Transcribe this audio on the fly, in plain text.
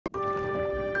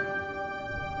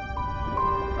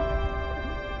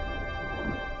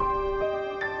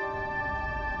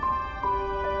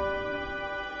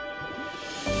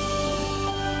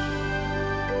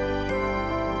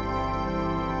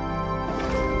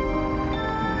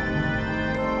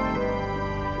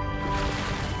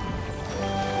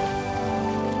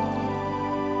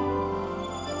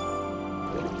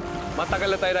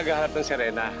Matagal na tayo naghahanap ng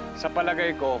Sirena. Sa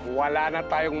palagay ko, wala na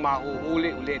tayong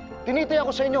mahuhuli ulit. Tinitaya ko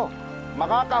sa inyo,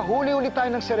 makakahuli ulit tayo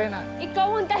ng Sirena.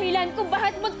 Ikaw ang dahilan kung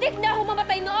bakit muntik na ako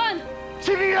mamatay noon!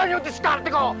 Sinihan yung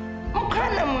diskarte ko! Mukha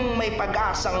namang may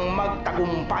pag-asang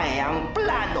magtagumpay ang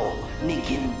plano ni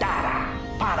Gindara.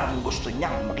 Parang gusto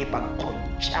niyang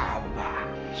makipagkonsyaba.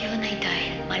 Yun ay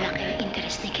dahil malaki ang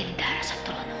interes ni Gindara sa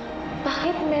trono.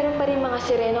 Bakit meron pa rin mga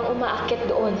sirenang umaakyat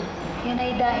doon? Yan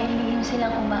ay dahil lihim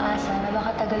silang umaasa na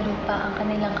baka tagalupa ang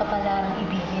kanilang kapalarang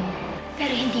ibigin. Pero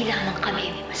hindi lamang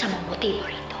kami may masamang motibo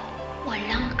rito.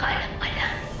 Walang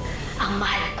kaalam-alam ang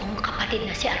mahal kong kapatid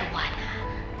na si Arwana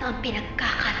na ang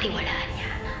pinagkakatiwalaan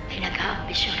niya ay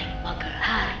nag-aambisyon ring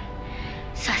maghari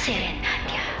sa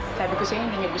Serenatia. Sabi ko sa'yo,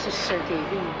 hindi niya gusto si Sir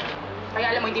Kevin. Kaya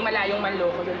alam mo, hindi malayong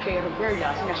manloko yun. Pero girl,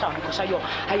 sinasabi ko sa'yo,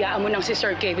 hayaan mo nang si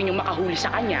Sir Kevin yung makahuli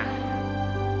sa kanya.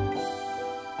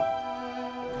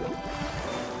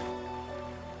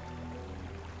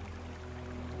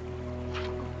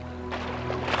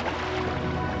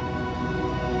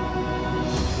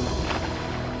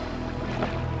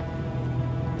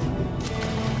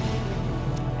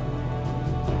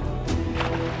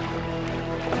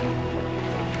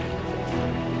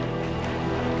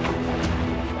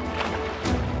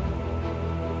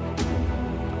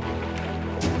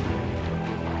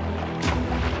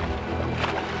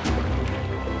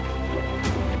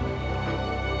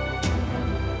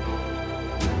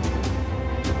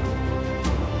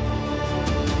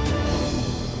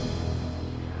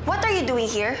 Doing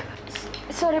here?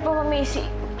 Sorry po, Ma'am Macy.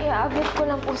 I-update ko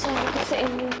lang po sana ito sa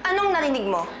inyo. Anong narinig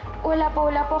mo? Wala po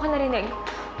ako narinig.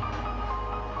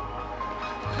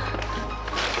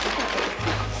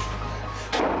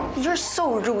 You're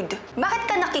so rude. Bakit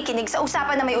ka nakikinig sa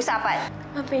usapan na may usapan?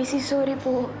 Ma'am Macy, sorry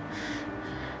po.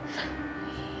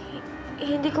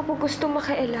 Hindi ko po gusto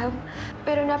makialam.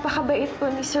 Pero napakabait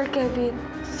po ni Sir Kevin.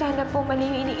 Sana po mali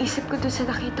yung iniisip ko doon sa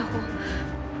nakita ko.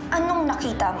 Anong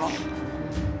nakita mo?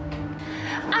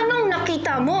 Anong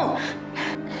nakita mo?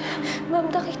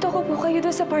 Ma'am, nakita ko po kayo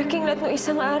doon sa parking lot noong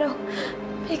isang araw.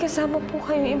 May kasama po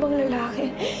kayong ibang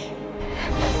lalaki.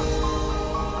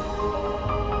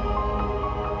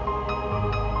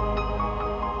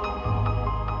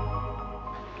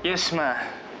 Yes, Ma.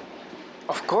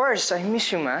 Of course, I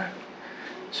miss you, Ma.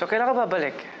 So, kailan ka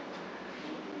babalik?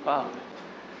 Wow.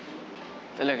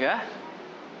 Talaga?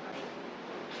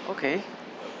 Okay.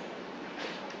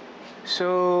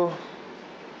 So...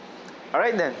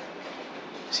 Alright then.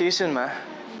 See you soon, Ma.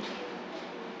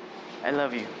 I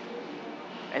love you.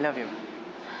 I love you.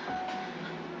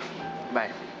 Bye.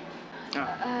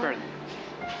 Pearl.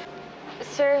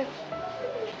 Sir,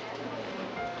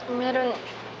 meron...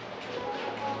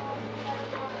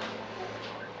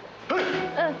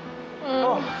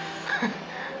 Oh!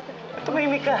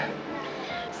 Tumahimik ka.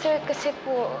 Sir, kasi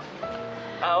po...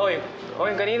 Oy.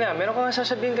 Oy, kanina. Meron ka nga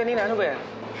sasabihin kanina. Ano ba yan?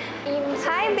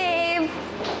 Hi, babe!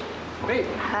 Babe.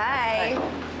 Hi.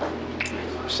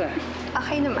 Basta?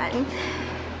 Okay naman.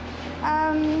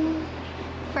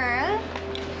 Pearl,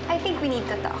 I think we need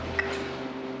to talk.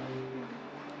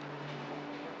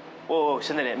 Oo,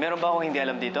 sandali. Meron ba akong hindi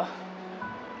alam dito?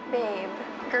 Babe,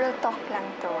 girl talk lang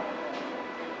to.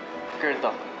 Girl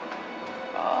talk?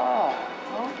 Ah,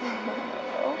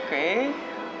 okay.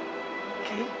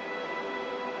 Okay.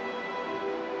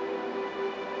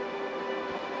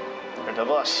 You're the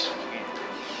boss.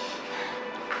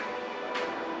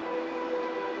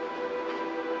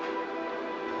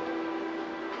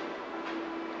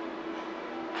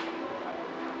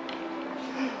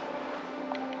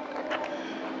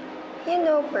 You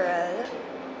know, Pearl,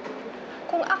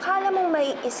 kung akala mong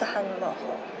may isahan mo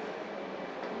ako,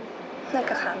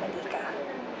 nagkakamali ka.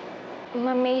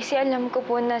 Ma'am Macy, alam ko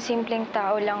po na simpleng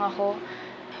tao lang ako.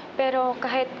 Pero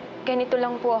kahit ganito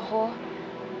lang po ako,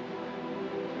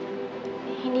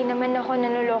 hindi naman ako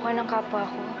nanuloka ng kapwa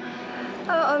ko.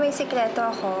 Oo, may sikreto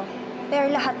ako.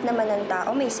 Pero lahat naman ng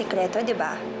tao may sikreto, di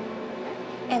ba?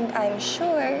 And I'm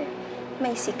sure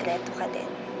may sikreto ka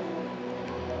din.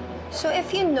 So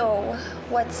if you know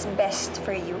what's best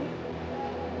for you,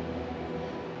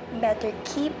 better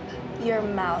keep your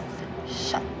mouth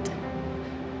shut.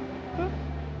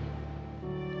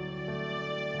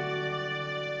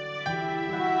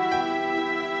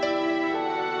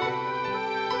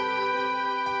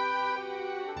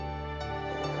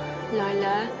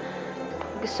 Lola,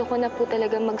 gusto ko na po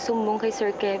talaga magsumbong kay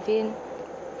Sir Kevin.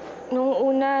 Noong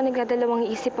una,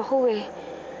 nagdadalawang isip ako eh.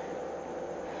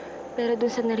 Pero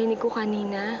dun sa narinig ko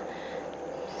kanina,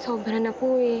 sobra na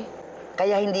po eh.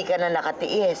 Kaya hindi ka na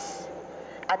nakatiis.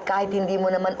 At kahit hindi mo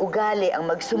naman ugali ang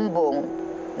magsumbong,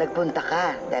 nagpunta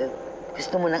ka dahil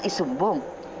gusto mo nang isumbong.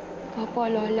 Opo,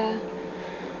 Lola.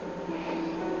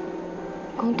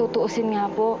 Kung tutuusin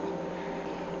nga po,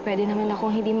 pwede naman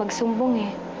akong hindi magsumbong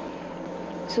eh.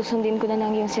 Susundin ko na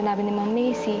lang yung sinabi ni Ma'am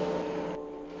Macy.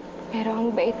 Pero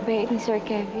ang bait-bait ni Sir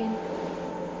Kevin.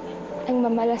 Ang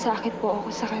mamalasakit po ako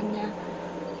sa kanya.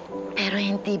 Pero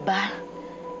hindi ba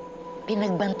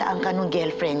pinagbantaan ka nung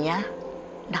girlfriend niya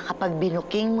na kapag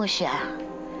binuking mo siya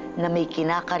na may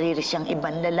kinakariri siyang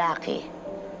ibang lalaki,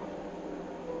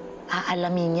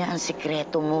 aalamin niya ang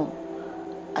sikreto mo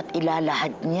at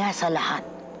ilalahad niya sa lahat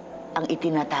ang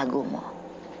itinatago mo.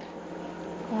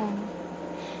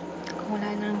 Kung wala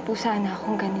na lang po sana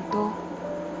akong ganito.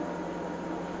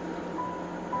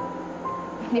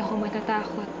 Hindi ako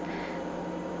matatakot.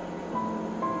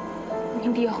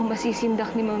 Hindi ako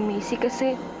masisindak ni Ma'am Macy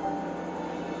kasi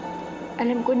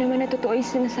alam ko naman na totoo yung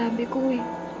sinasabi ko eh.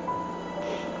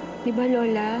 Di ba,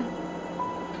 Lola?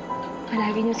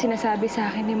 Palagi niyong sinasabi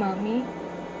sa akin ni Mami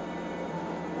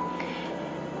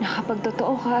na kapag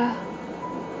totoo ka,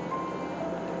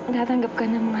 tatanggap ka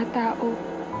ng mga tao.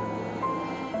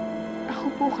 Ako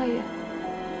po kaya,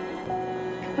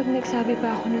 kapag nagsabi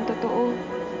pa ako ng totoo,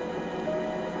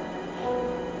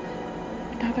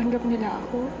 tatanggap nila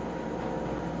ako.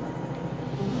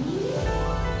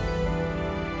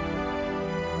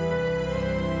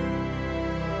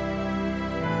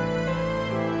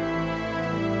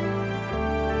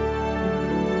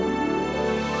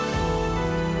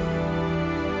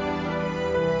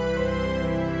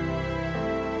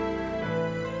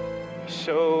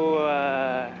 So,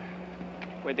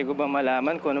 pwede ko ba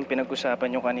malaman kung anong pinag-usapan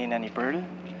niyo kanina ni Pearl?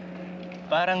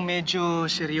 Parang medyo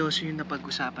seryoso yung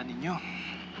napag-usapan ninyo.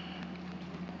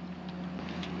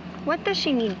 What does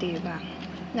she mean to you ba?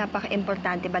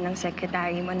 Napaka-importante ba ng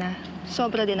secretary mo na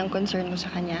sobra din ang concern mo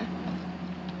sa kanya?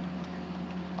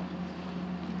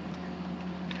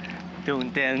 Don't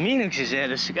tell me,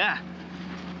 nagsiselos ka.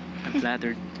 I'm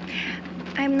flattered.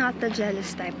 I'm not the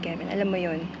jealous type, Kevin. Alam mo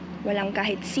yun. Walang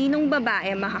kahit sinong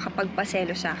babae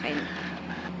makakapagpaselo sa akin.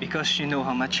 Because you know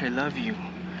how much I love you.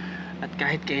 At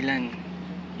kahit kailan,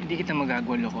 hindi kita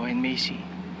magagawalokohin, Macy.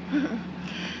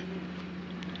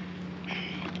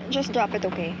 Just drop it,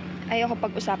 okay? Ayoko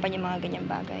pag-usapan yung mga ganyang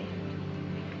bagay.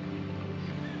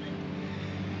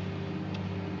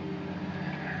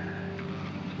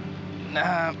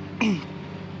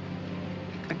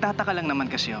 Nagtataka lang naman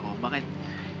kasi ako, bakit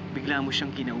bigla mo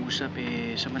siyang kinausap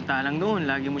samantalang noon,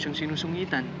 lagi mo siyang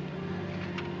sinusungitan.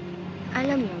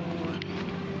 Alam mo,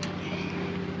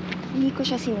 hindi ko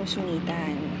siya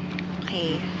sinusungitan.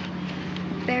 Okay.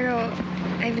 Pero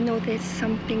I've noticed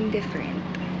something different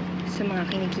sa mga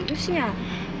kinikilos niya,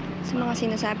 sa mga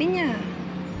sinasabi niya.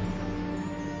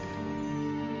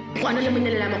 Kung ano naman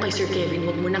nalalaman kay Sir Kevin,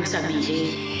 huwag mo nang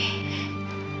sabihin.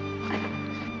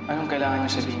 Anong kailangan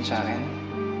niyo sabihin sa akin?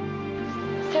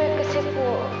 Sir, kasi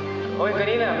po... Hoy,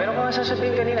 kanina. Meron ka nga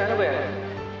sasabihin kanina. Ano ba yan?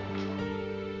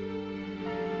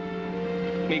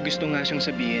 May gusto nga siyang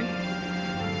sabihin.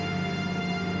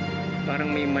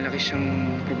 Parang may malaki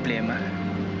siyang problema.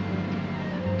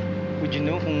 Would you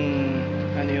know kung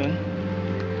ano yun?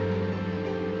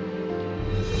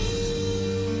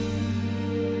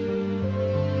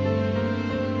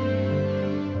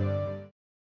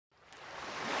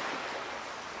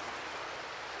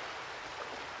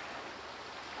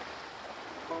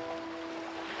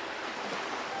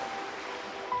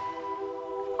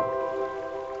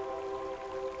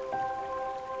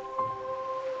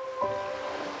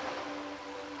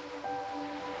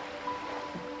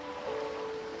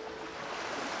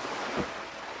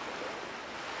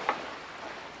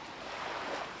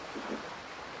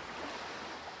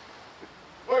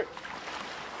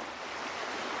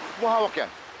 Hawak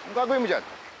yan. Anong gagawin mo dyan?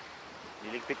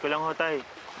 Liligpit ko lang ho, tay.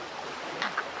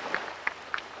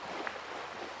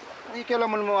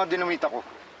 Nakikialaman mo mga dinamita ko.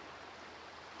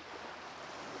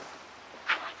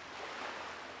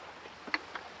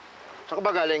 Saan ka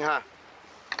ba galing, ha?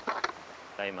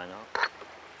 Tay, mano.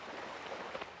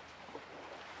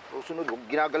 Susunod, huwag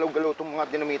ginagalaw-galaw itong mga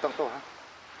dinamitang to, ha?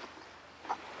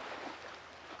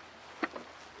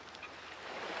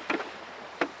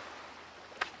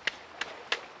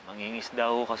 Mangingisda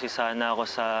ho kasi sana ako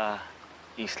sa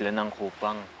isla ng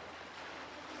Kupang.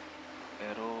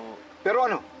 Pero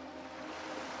ano?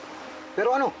 Pero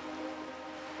ano?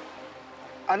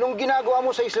 Anong ginagawa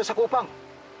mo sa isla sa Kupang?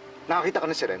 Nakakita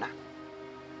ka ng sirena?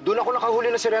 Doon ako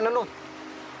nakahuli ng sirena noon.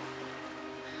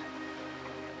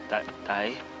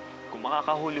 Tay, kung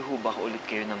makakahuli ho ba ulit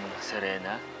kayo ng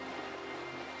sirena,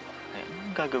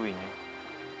 anong gagawin niyo?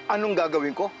 Anong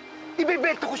gagawin ko?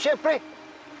 Ibebenta ko siyempre.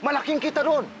 Malaking kita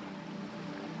doon.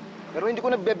 Pero hindi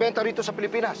ko nagbebenta rito sa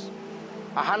Pilipinas.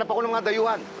 Hahanap ako ng mga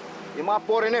dayuhan. Yung mga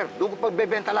foreigner, doon ko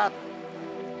pagbebenta lahat.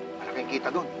 Malaking kita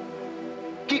doon.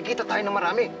 Kikita tayo ng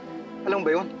marami. Alam mo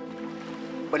ba yun?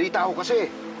 Balita ako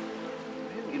kasi,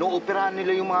 inooperahan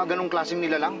nila yung mga ganong klaseng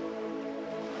nilalang.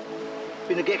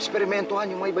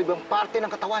 Pinag-eksperimentuhan yung mga iba-ibang parte ng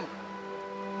katawan.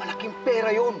 Malaking pera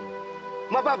yun.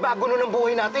 Mababago nun ang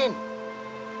buhay natin.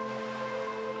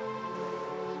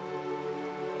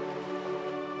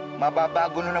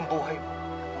 Mababago nun ang buhay mo.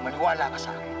 Kung maniwala ka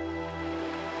sa akin.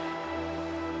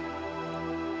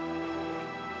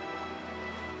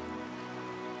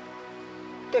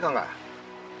 Teka nga,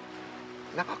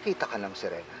 nakakita ka ng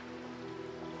Sirena?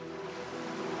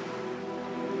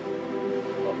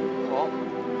 Oh?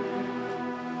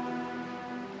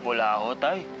 Wala ako,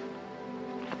 tay.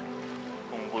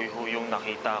 Unggoy ho yung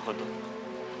nakita ko doon.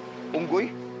 Unggoy?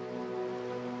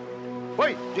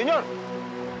 Hoy, Junior!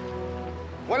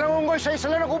 Walang unggoy sa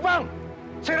isla ng Kupang!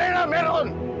 Sirena,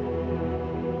 meron!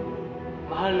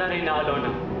 Mahal na rin na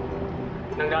Alona.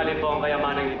 Nanggaling po ang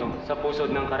kayamanang ito sa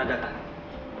pusod ng karagatan.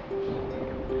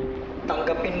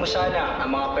 Tanggapin mo sana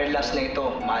ang mga perlas na ito,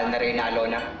 mahal na rin na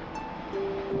Alona.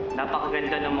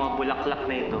 Napakaganda ng mga bulaklak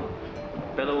na ito,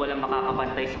 pero walang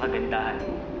makakapantay sa kagandahan.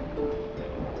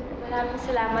 Maraming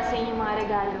salamat sa inyong mga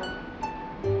regalo.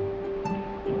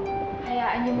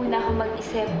 Hayaan niyo muna ako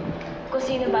mag-isip kung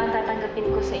sino ba ang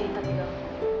tatanggapin ko sa inyong tatlo.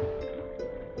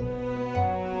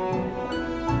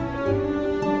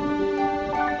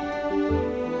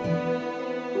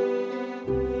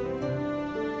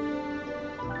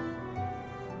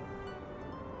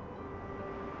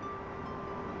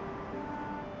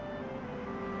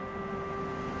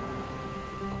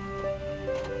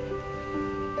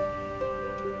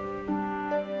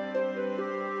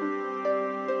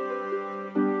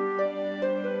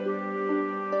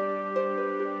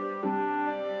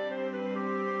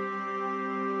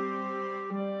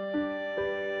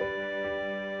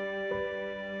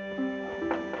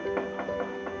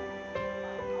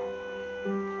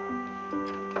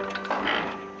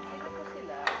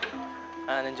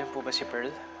 Nandiyan po ba si Pearl?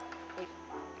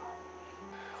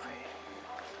 Okay.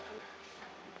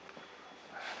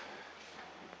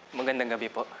 Magandang gabi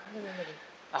po. Magandang gabi.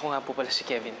 Ako nga po pala si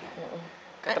Kevin.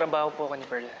 Katrabaho po ako ni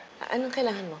Pearl. Anong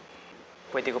kailangan mo?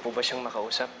 Pwede ko po ba siyang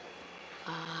makausap?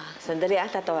 Sandali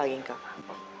tatawagin ka.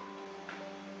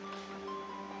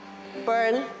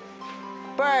 Pearl?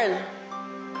 Pearl!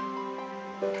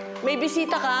 May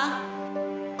bisita ka?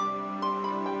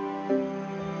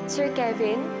 Sir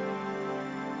Kevin?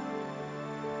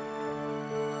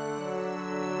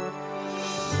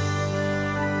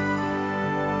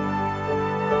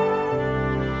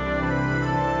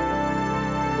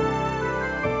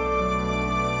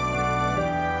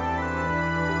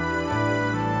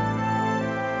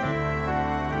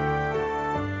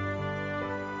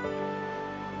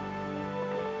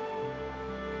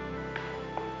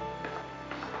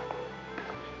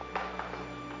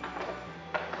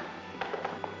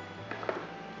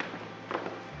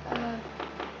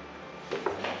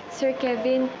 Sir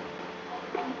Kevin,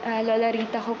 Lola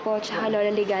Rita ko po, tsaka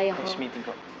Lola Ligaya ko. Nice meeting po.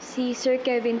 Si Sir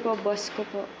Kevin po, boss ko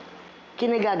po.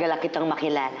 Kinagagala kitang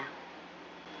makilala.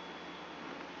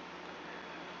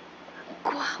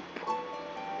 Guwapo.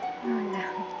 Lola.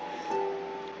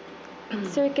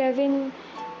 Sir Kevin,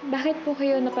 bakit po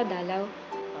kayo napadalaw?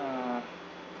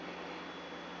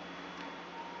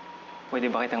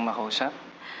 Pwede ba kitang makausap?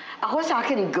 Ako sa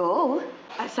akin, go.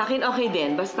 Sa akin, okay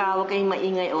din. Basta huwag kayong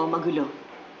maingay o magulo.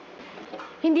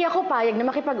 Hindi ako payag na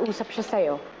makipag-usap siya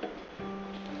sa'yo.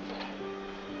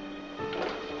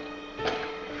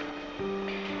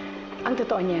 Ang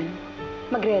totoo niyan,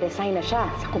 magre-resign na siya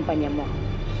sa kumpanya mo.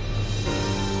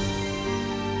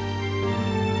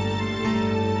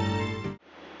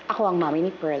 Ako ang mami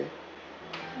ni Pearl.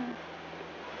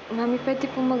 Mami, pwede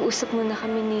po mag-usap muna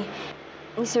kami ni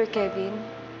Sir Kevin.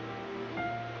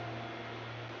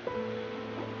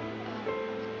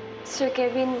 Sir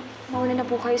Kevin, mauna na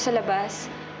po kayo sa labas.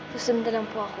 Susunod na lang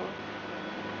po ako.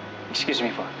 Excuse me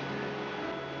po.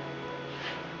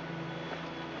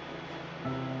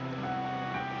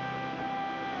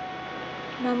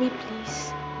 Mami,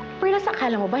 please. Perlas,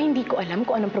 akala mo ba hindi ko alam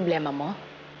kung anong problema mo?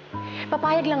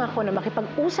 Papayag lang ako na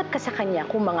makipag-usap ka sa kanya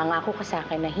kung mangangako ka sa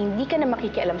akin na hindi ka na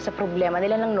makikialam sa problema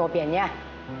nila ng nobya niya.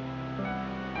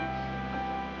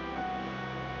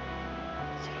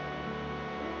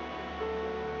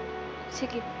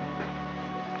 Sige.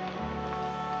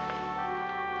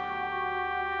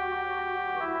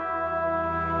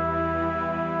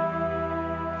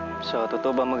 So,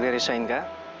 totoo ba magre-resign ka?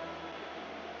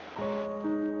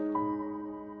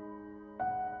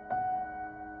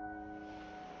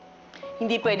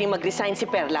 Hindi pwedeng mag-resign si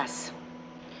Perlas.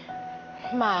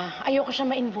 Ma, ayoko siya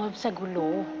ma-involve sa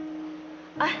gulo.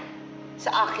 Ah,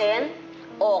 sa akin?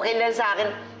 Okay lang sa akin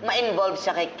ma-involve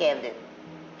siya kay Kevin.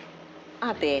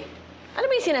 Ate, ano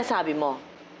ba yung sinasabi mo?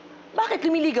 Bakit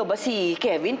lumiligaw ba si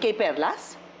Kevin kay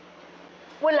Perlas?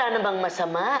 Wala namang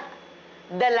masama.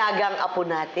 Dalagang apo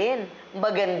natin.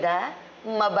 Maganda,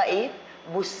 mabait,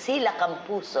 busilak ang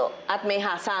puso. At may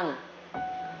hasang.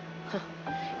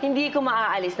 Hindi ko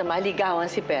maaalis na maligawan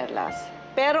si Perlas.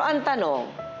 Pero ang tanong,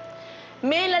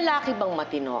 may lalaki bang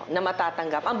matino na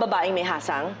matatanggap ang babaeng may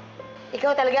hasang?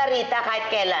 Ikaw talaga, Rita, kahit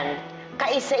kailan,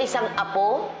 kaisa-isang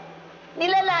apo,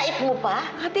 nilalait mo pa?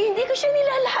 Ate, hindi ko siya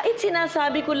nilalait.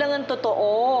 Sinasabi ko lang ang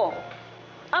totoo.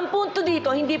 Ang punto dito,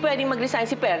 hindi pwedeng mag-resign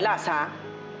si Perlas, ha?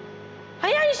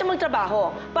 Hayaan niyo siya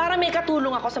magtrabaho para may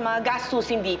katulong ako sa mga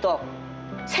gastusin dito.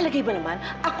 Sa lagay ba naman,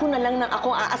 ako na lang ng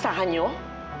akong aasahan niyo?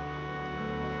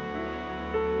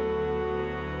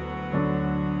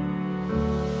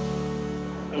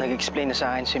 Nag-explain na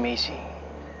sa akin si Macy.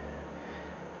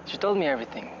 She told me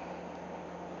everything.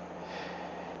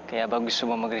 Kaya ba gusto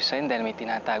mo mag-resign dahil may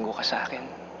tinatago ka sa akin?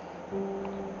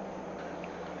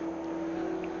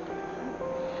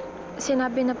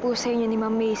 Sinabi na po sa inyo ni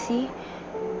Ma'am Macy.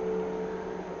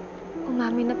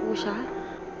 Umamin na po siya.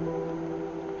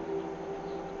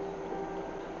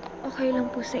 Okay lang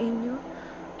po sa inyo?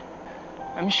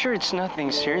 I'm sure it's nothing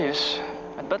serious.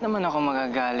 At ba't naman ako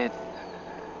magagalit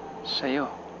sa'yo?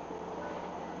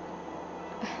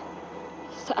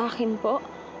 Sa akin po?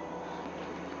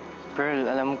 Pearl,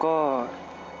 alam ko,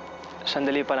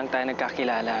 sandali pa lang tayo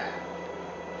nagkakilala.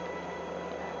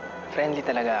 Friendly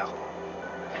talaga ako.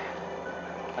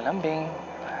 Malambing.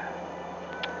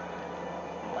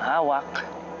 Mahawak.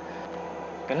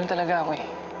 Ganun talaga ako eh.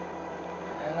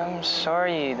 And I'm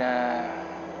sorry na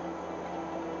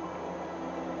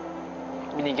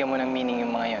binigyan mo ng meaning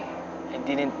yung mga yun. I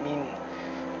didn't mean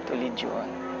to lead you on.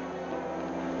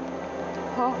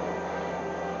 Po?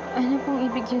 Ano pong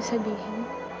ibig yung sabihin?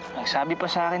 Ang sabi pa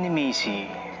sa akin ni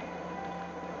Macy,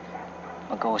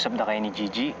 magkausap na kayo ni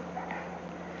Gigi.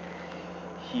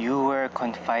 You were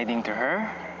confiding to her?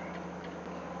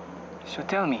 So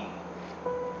tell me,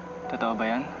 totoo ba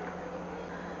yan?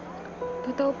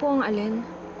 Totoo po ang alin?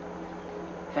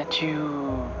 That you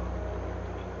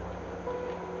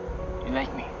like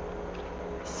me?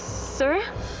 Sir?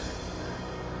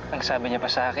 Ang sabi niya pa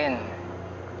sa akin,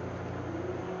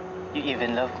 you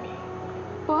even love me.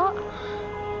 Po?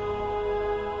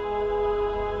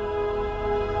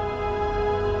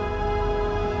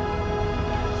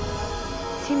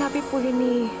 Sinabi po yun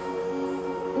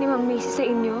ni Ma'am Macy sa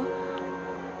inyo?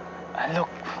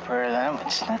 Look, Pearl,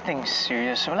 it's nothing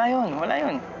serious. Wala yun. Wala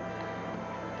yun.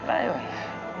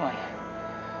 Come on.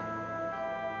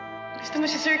 Gusto mo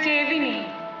si Sir Kevin eh.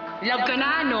 Love ka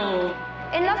na, no?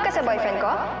 In love ka sa boyfriend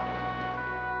ko?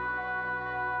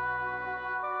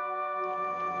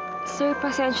 Sir,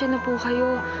 pasensya na po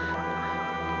kayo.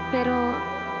 Pero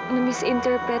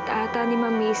na-misinterpret ata ni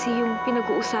Ma'am Macy yung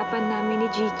pinag-uusapan namin ni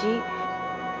Gigi.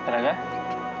 Talaga?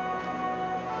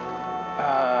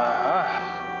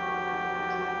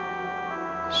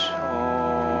 So,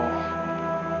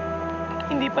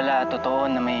 hindi pala totoo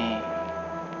na may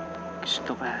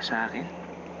gusto ka sa akin?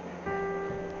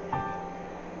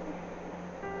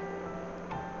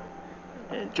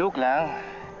 Joke lang.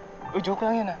 Joke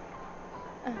lang yun ah.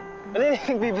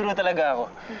 Nagbibiro talaga ako.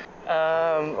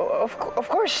 Of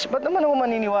course, ba't naman ako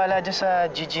maniniwala dyan sa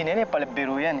Gigi nila?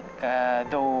 Palabiro yan.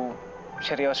 Though,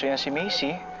 seryoso yan si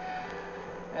Macy.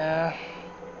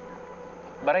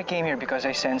 But I came here because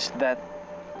I sensed that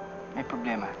may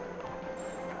problema.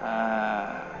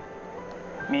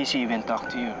 Macy even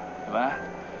talked to you, diba?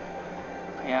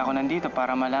 Kaya ako nandito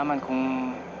para malaman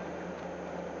kung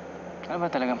ano ba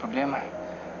talagang problema.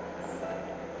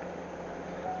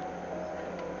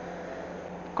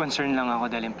 Concerned lang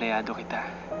ako dahil empleyado kita.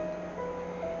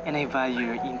 And I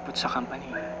value your input sa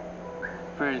company.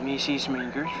 Pearl, Macy is my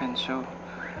girlfriend, so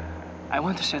I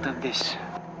want to settle this.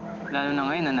 Lalo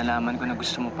na ngayon na nalaman ko na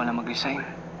gusto mo pala mag-resign.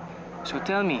 So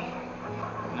tell me,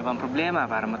 ano bang problema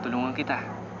para matulungan kita?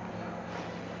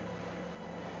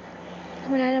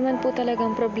 Wala naman po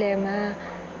talagang problema.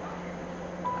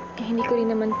 Hindi ko rin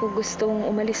naman po gustong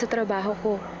umalis sa trabaho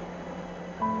ko.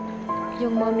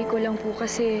 Yung mommy ko lang po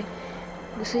kasi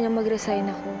gusto niya mag-resign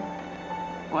ako.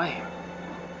 Why?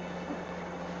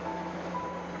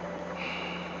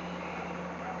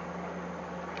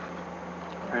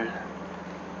 Pearl.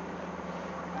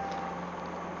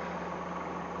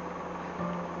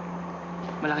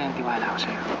 Malaki ang tiwala ko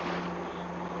sa'yo.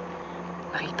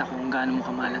 Nakita ko kung gaano mo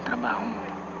kamahal ang trabaho mo.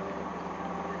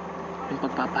 Yung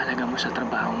pagpapahalaga mo sa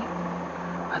trabaho mo.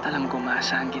 At alam ko,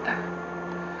 maasahan kita.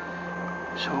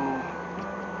 So,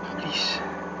 please,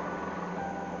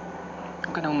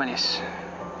 huwag ka na umalis.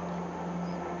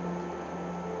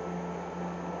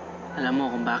 Alam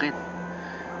mo kung bakit?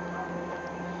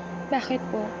 Bakit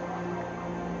po?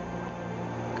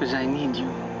 Because I need you.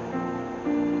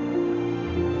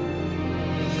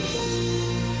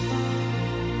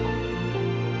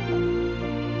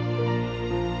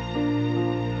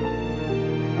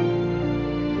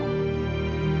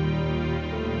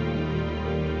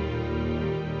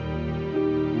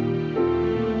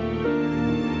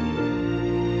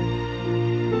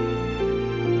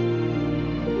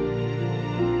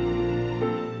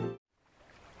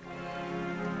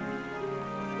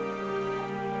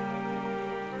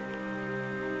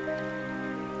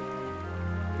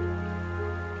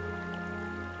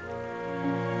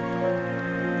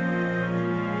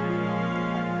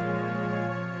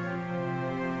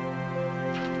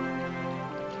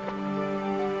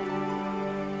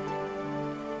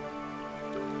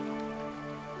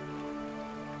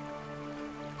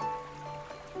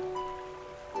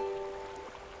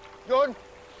 John!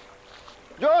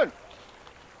 John!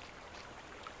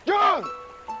 John!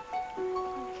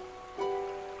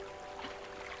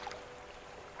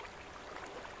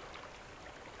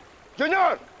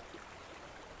 Junior!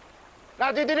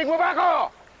 Nadidinig mo ba ako?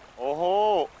 Oho!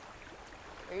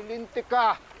 Ay, lintik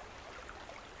ka.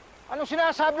 Anong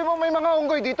sinasabi mo may mga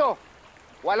unggoy dito?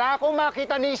 Wala akong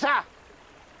makita ni isa.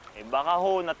 Eh baka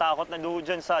ho, natakot na doon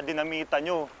dyan sa dinamita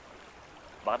nyo.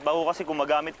 Bakit ba ho kasi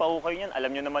gumagamit pa ho kayo niyan?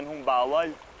 Alam nyo naman hong bawal.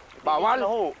 Bawal? Na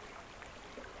ho.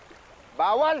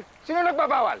 Bawal? Sino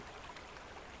nagbabawal?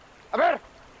 Aber!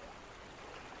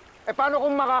 Eh paano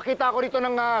kung makakita ako dito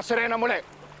ng sirena muli?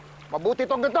 Mabuti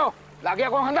tong ganito. Lagi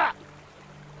akong handa.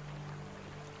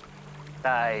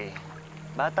 Tay,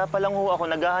 bata pa lang ho ako.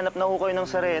 Naghahanap na ho kayo ng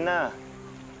sirena.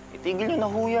 Itigil nyo na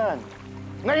ho yan.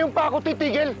 Ngayon pa ako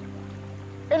titigil.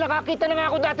 Eh nakakita na nga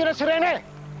ako dati ng sirena eh.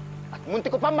 At munti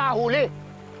ko pa mahuli.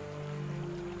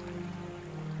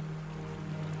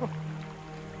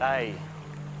 Tay,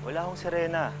 wala hong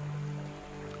sirena.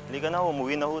 Halika na ho,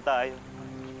 umuwi na ho tayo.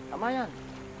 Tama yan.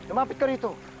 Lumapit ka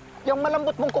rito. Yung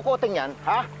malambot mong kukoting yan,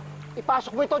 ha?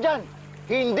 Ipasok mo ito dyan.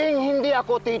 Hindi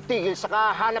ako titigil sa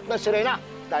kahanap ng sirena.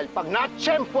 Dahil pag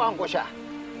natsyempohan ko siya,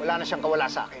 wala na siyang kawala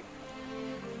sa akin.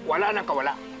 Wala nang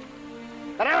kawala.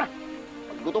 Tara!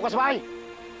 Magluto ka sa bahay.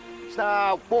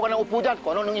 Basta upo ka ng upo dyan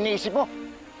kung ano nung iniisip mo.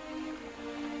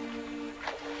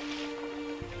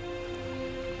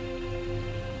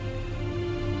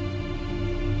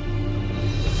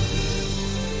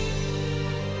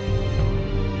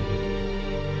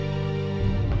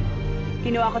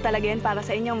 Kinuha ko talaga yan para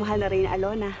sa inyong mahal na Reyna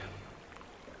Alona.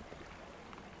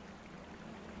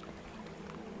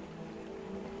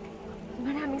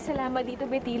 Maraming salamat dito,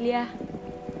 Betilla.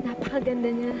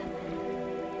 Napakaganda niya.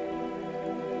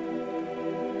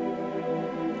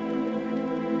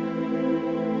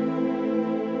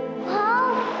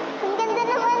 Wow! Ang ganda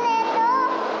naman nito!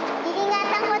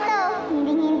 Iingatan ko to.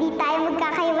 Hindi tayo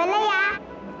magkakaiwalay, ah!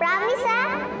 Promise, ah!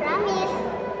 Promise!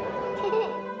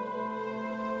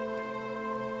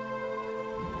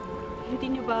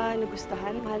 Hindi niyo ba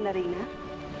nagustuhan, mahal na Reyna?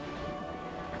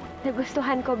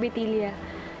 Nagustuhan ko, Betilla.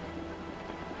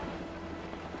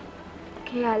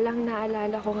 Kaya lang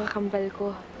naalala ko nga kambal ko.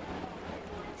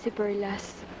 Si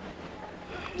Perlas.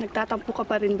 Nagtatampo ka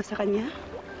pa rin ba sa kanya?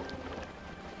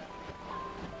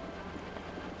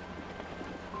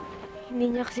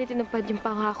 Hindi niya kasi tinupad yung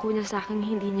pangako niya sa akin,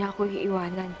 hindi niya ako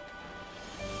iiwanan.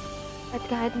 At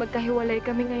kahit magkahiwalay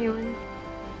kami ngayon,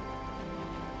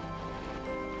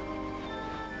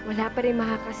 wala pa rin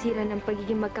makakasira ng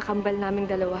pagiging magkakambal naming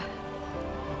dalawa.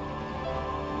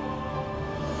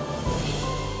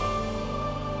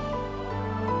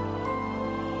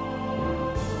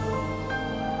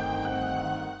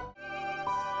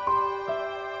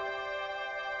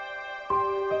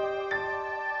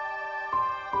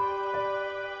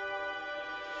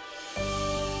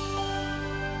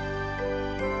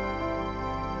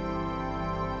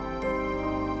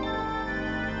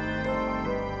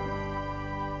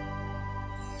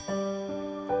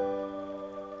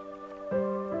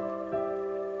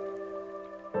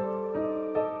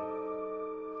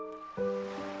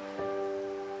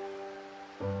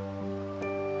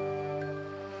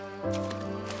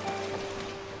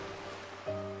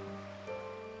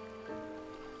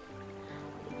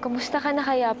 Kumusta ka na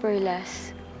kaya,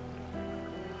 Perlas?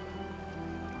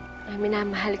 Ay,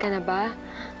 minamahal ka na ba?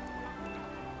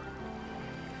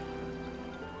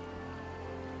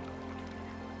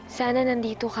 Sana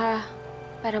nandito ka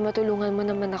para matulungan mo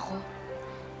naman ako.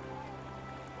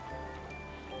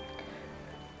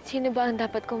 Sino ba ang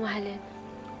dapat ko mahalin?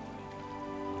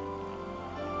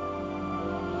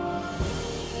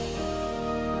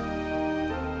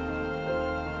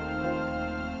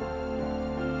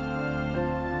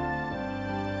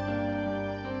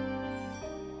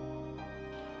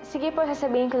 Sige po,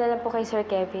 sasabihin ko na lang po kay Sir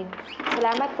Kevin.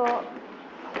 Salamat po.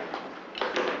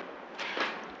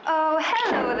 Oh,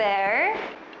 hello there.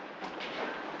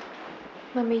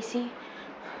 Ma'am Macy.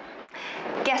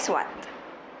 Guess what?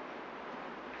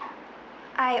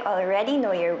 I already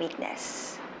know your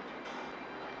weakness.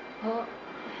 Oh.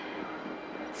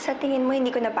 Sa tingin mo,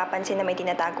 hindi ko napapansin na may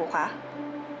tinatago ka?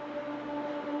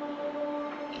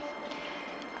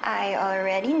 I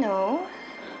already know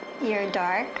your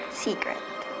dark secret.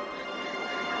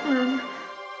 Ma'am.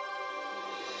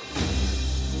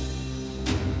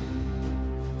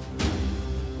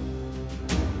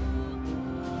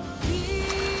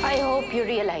 I hope you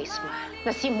realize, Ma,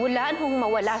 na simula nung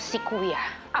mawala si Kuya,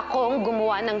 ako ang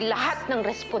gumawa ng lahat ng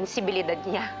responsibilidad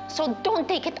niya. So don't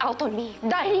take it out on me.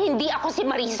 Dahil hindi ako si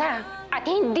Marissa. At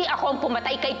hindi ako ang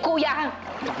pumatay kay Kuya.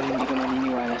 Baka hindi ka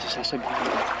maniniwala sa sasabihin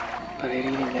ko. But I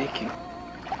really like you.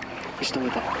 Gusto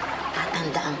kita.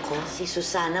 Tatandaan ko, si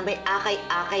Susana may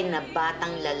akay-akay na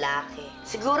batang lalaki.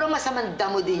 Siguro masamang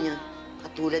damo din yun.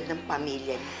 Katulad ng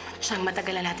pamilya niya. Siyang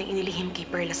matagal na nating inilihim kay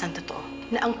Perlas ang totoo.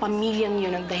 Na ang pamilyang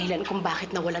yun ang dahilan kung bakit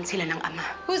nawalan sila ng ama.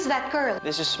 Who's that girl?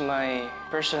 This is my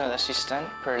personal assistant,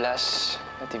 Perlas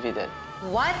Natividad.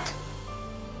 What?